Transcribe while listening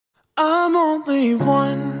I'm only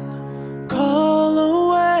one call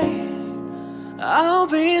away. I'll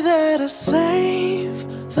be there to save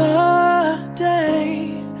the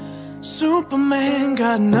day. Superman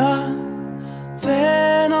got nothing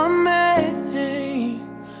on me.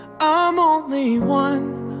 I'm only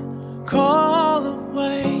one call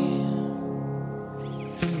away.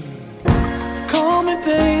 Call me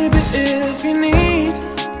baby if you need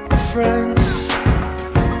a friend.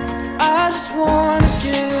 I just wanna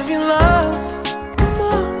give you love. Come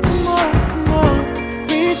on, come on, come on.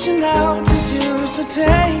 Reaching out to you, so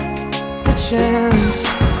take a chance.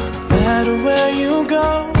 No matter where you go,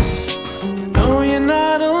 you know you're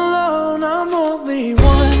not alone. I'm only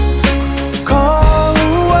one call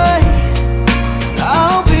away.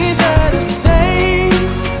 I'll be there to save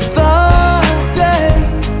the day.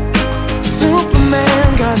 Superman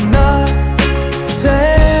got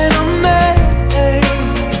nothing on me.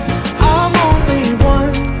 I'm only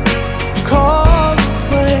one call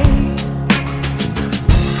away.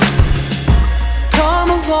 Come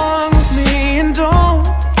along with me and don't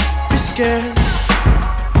be scared.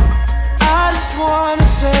 I just wanna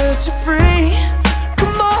set you free.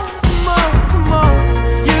 Come on, come on, come on.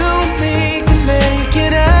 You and me can make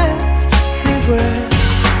it anywhere.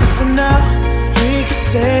 And for now, we can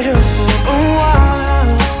stay here for a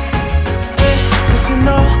while. Cause you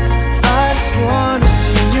know, I just wanna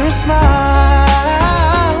see you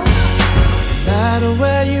smile. No matter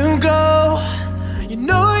where you go, you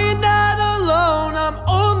know you're not alone. I'm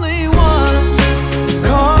only one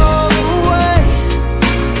call away.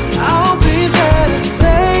 I'll be there to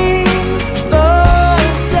save the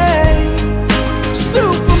day.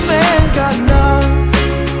 Superman got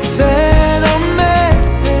nothing on me.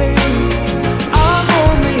 I'm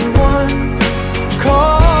only one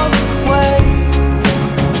call away.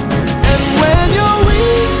 And when you're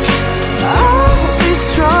weak, I'll be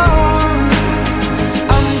strong.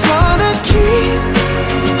 I'm gonna keep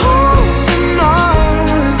holding on.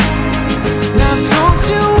 Now don't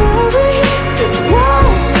you worry, it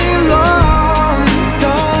won't be long,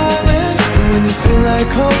 darling. When you feel like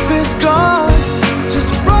hope is gone, just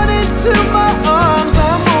run into my arms.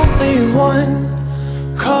 I'm only one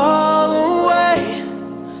call away.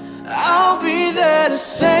 I'll be there to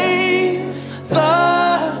save the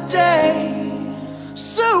day.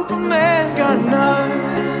 Superman got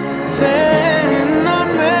nothing on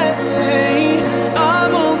me.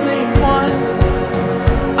 I'm only one.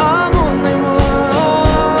 I'm only one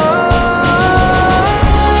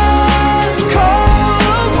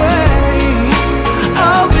call away.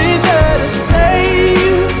 I'll be there to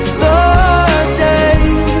save the day.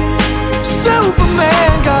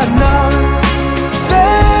 Superman got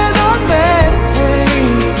nothing on me.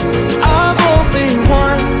 I'm only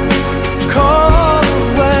one call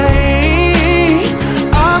away.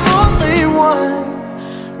 I'm only one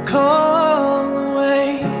call away.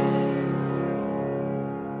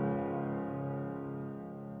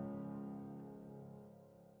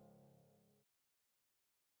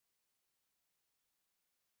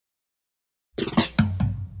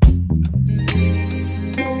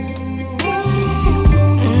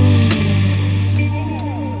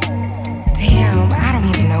 Damn, I don't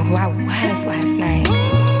even know who I was last night.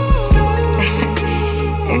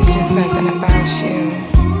 It's just something about you.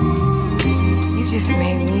 You just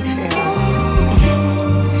made me feel.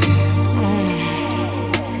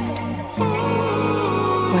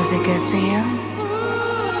 Was it good for you?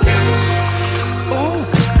 Oh,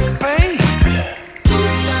 babe.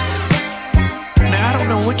 Now, I don't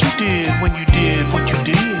know what you did when you did what you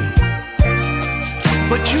did.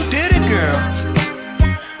 But you did it, girl.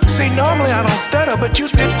 See, normally I don't stutter, but you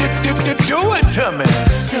did do it to me.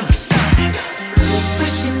 Suicide.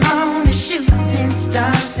 Pushing on the shooting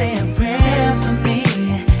star, say a prayer for me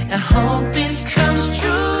and hope it comes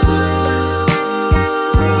true.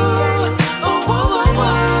 Oh, whoa, whoa,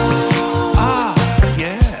 whoa. Ah,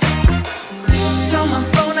 yeah. Throw my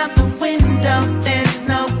phone out the window, there's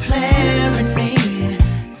no clearing me.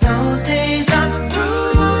 Those days are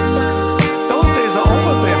through. Those days are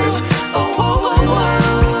over, baby. Oh, whoa, whoa, whoa.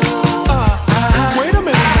 Wait a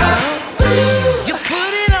minute now. You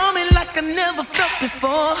put it on me like I never felt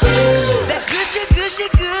before. That good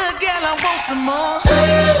shit, girl, I want some more.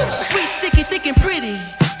 Sweet, sticky, thick and pretty.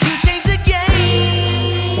 You changed the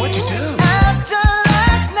game. What'd you do? After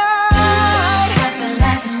last night, I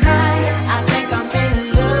think I'm in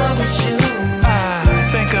love with you. I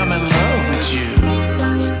think I'm in love with you.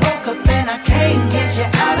 Woke up and I can't get you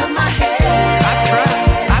out of my head.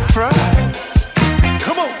 I tried.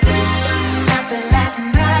 Come on. After last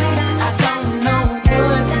night, I don't know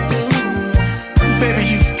what to do. Baby,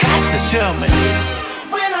 you got to tell me.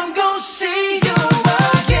 When I'm gonna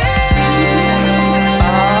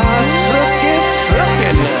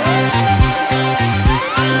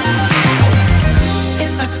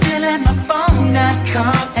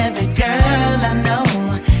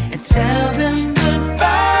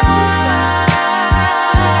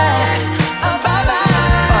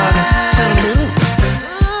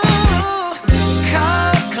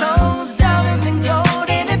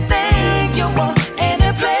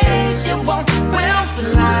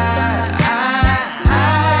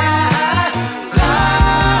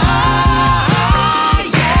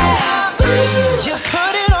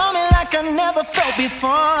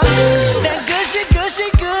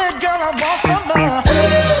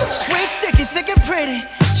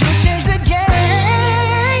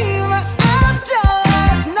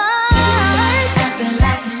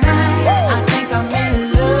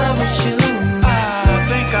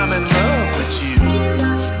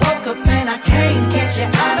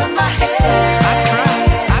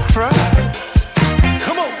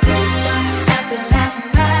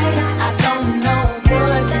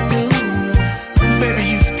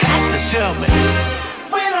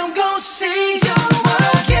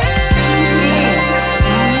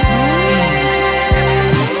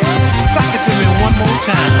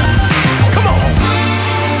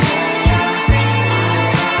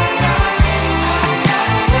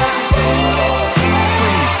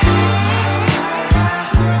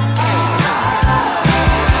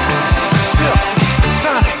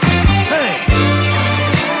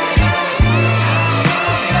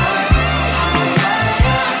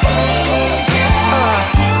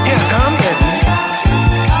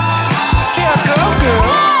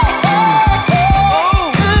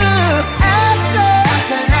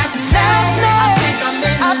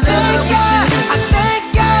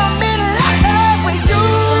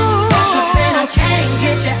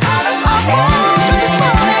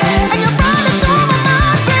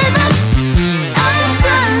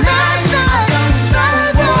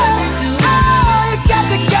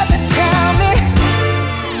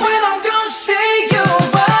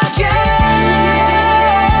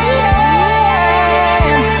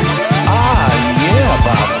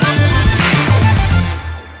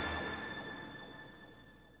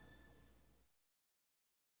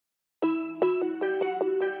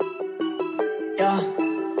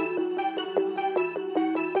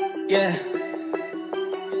Yeah.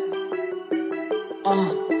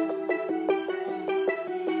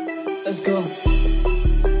 Let's go.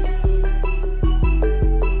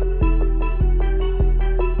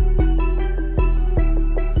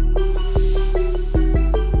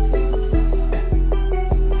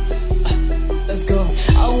 Let's go.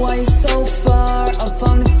 Away so far, I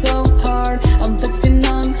found it so hard. I'm flexing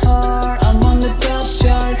on her, I'm on the top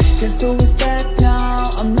chart. Guess who is back now?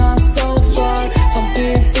 I'm not so far from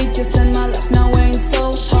these bitches and my life now ain't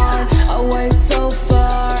so hard. Away so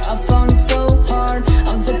far, I found it so hard.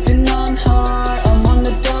 I'm flexing on her, I'm on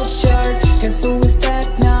the top chart. Guess who is back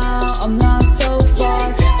now? I'm not so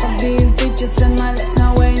far from these bitches and my life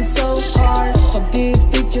now ain't so hard. From these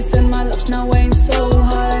bitches and my life now ain't so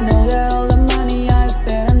hard. I know that all the money I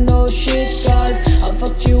spent on those shit cards. I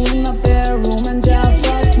fucked you in my bedroom and I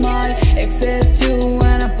fucked my exes too,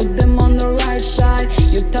 and I put them on the right side.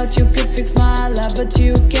 You thought you could fix my life, but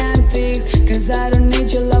you can't fix. Cause I don't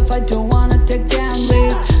need your love, I don't wanna take damn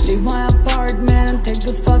risks. Leave my apartment and take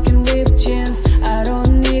those fucking ripped jeans. I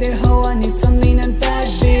don't need a hoe, I need some lean and bad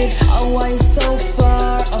bitch. Away so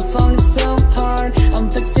far, I found it so hard. I'm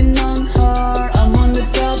flexing on her, I'm on the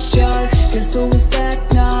top chart. Guess who is back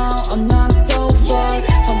now? I'm not so far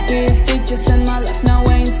from these bitches and my life now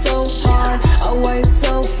ain't so hard. Away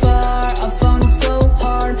so far, I found it so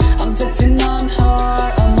hard. I'm flexing on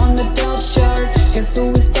her, I'm on the top chart. Guess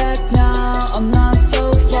who is back now? I'm not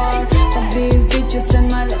so far from these bitches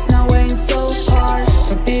and my life now ain't so hard.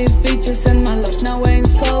 From these bitches and my life now ain't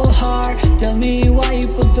so hard. Tell me why you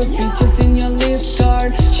put those bitches in your list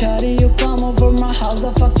card. Shawty, you come over my house,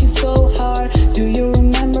 I fucked you so hard. Do you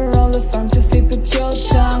remember all the sperms you sleep with your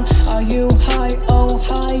tongue? Are you high? Oh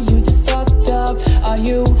high, you just fucked up. Are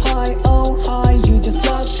you high? Oh high, you just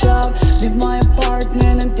fucked up. Leave my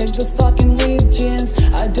apartment and take those fucking ripped jeans.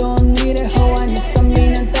 I don't need a hoe, I need some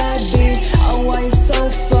lean and bad bitch. Away so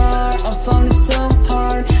far, I found it so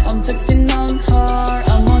hard. I'm flexing on her,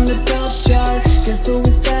 I'm on the top chart. Guess who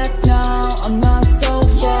is back now? I'm not so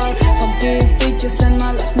far from these bitches and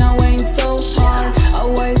my life now ain't so hard.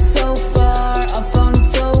 Away so far, I found it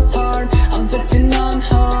so hard. I'm flexing on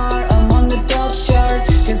her, I'm on the top chart.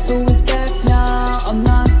 Guess who is back now? I'm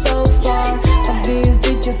not so far from these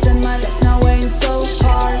bitches and my life now ain't so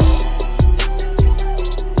hard.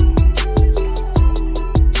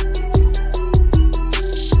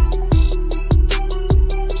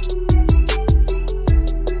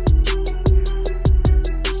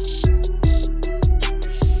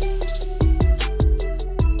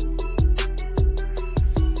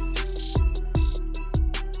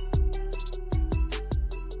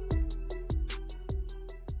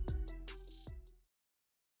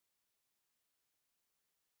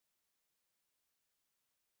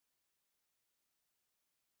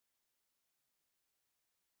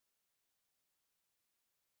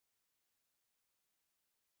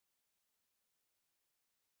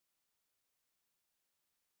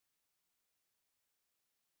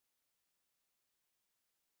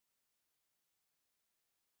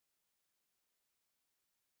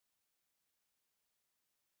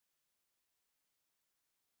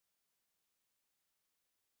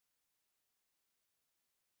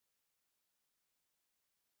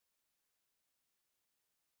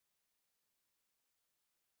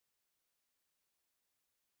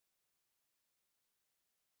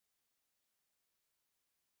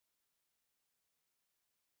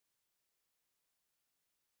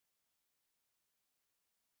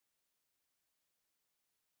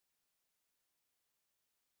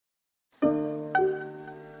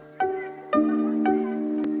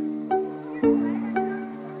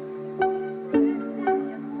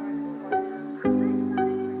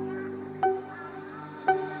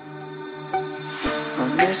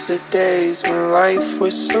 miss the days when life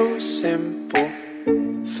was so simple.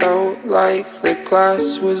 Felt like the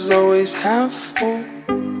glass was always half full.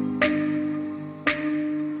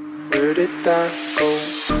 Where did that go?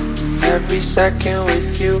 Every second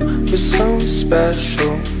with you was so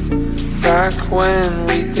special. Back when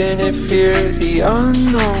we didn't fear the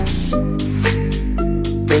unknown.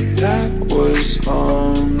 But that was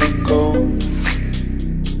long ago.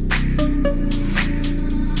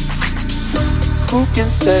 Who can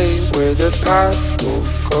say where the path will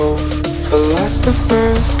go?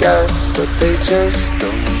 Philosophers guess, but they just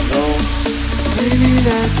don't know. Maybe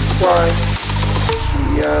that's why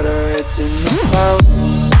we had our heads in the clouds.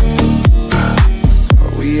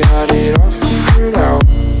 We had it all figured out.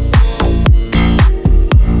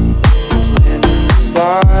 Planning to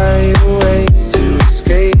fly away to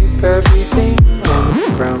escape everything on the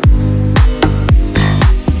ground.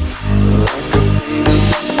 Like a big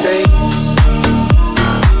mistake.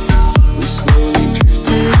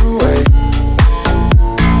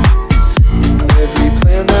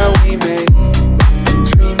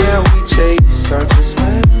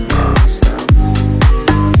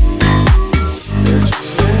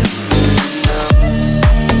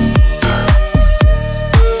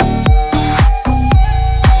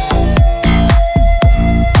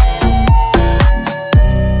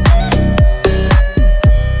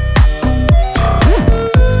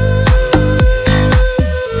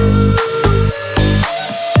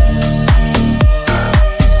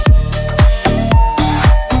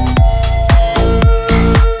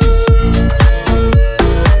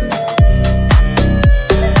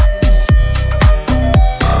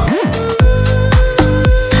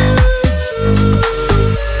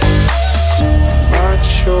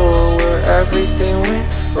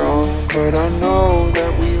 but I know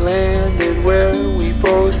that we landed where we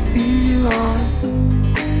both belong.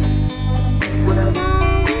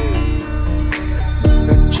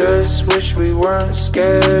 I just wish we weren't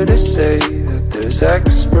scared to say that there's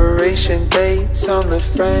expiration dates on the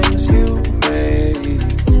friends you made.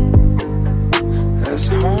 As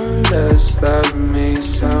hard as that may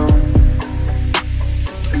sound,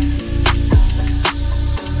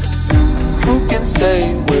 who can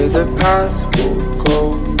say where the path will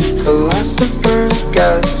go? Philosophers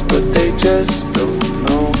guess, but they just don't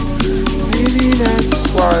know. Maybe that's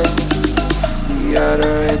why we had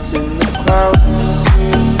our heads in the clouds.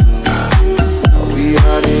 We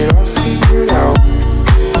had it all figured out,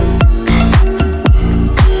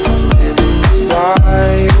 and then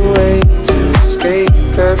fly away to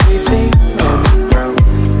escape everything on the ground.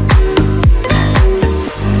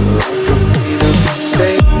 Like a plane of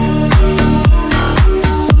space,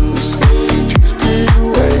 we slowly drifted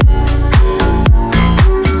away.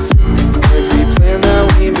 Every plan that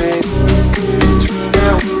we made, dream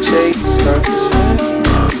that we chased, started spinning.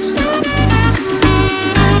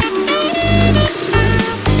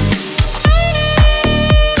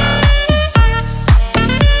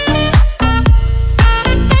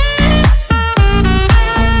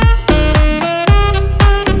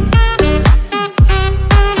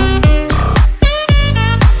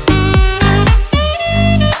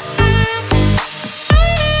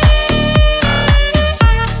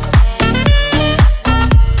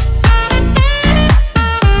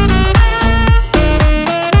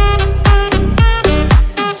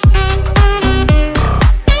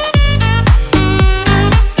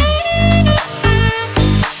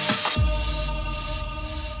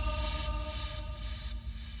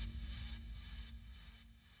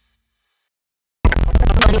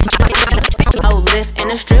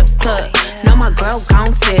 In a strip club, know my girl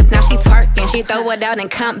gon' flip. Now she twerking, she throw it out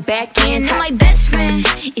and come back in. I'm my best friend,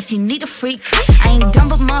 if you need a freak. I ain't dumb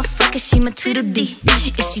but motherfucker, she my Tweedledee.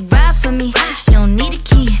 If she ride for me, she don't need a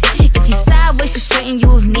key. If you sideways, she straighten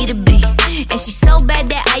you if need a be. And she so bad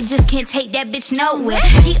that I just can't take that bitch nowhere.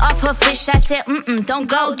 She off her fish, I said, don't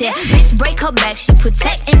go there. Bitch, break her back, she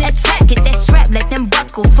protect and attack. Get that strap, let them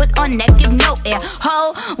buckle, foot on neck, give no air.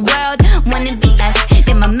 Whole world wanna be us.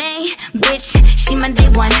 Then my main bitch, she my day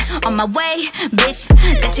one. On my way, bitch,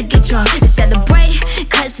 let you get drunk to celebrate.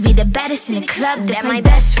 Cause we the baddest in the club, that's my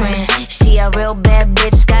best friend. She a real bad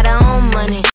bitch, got her own money.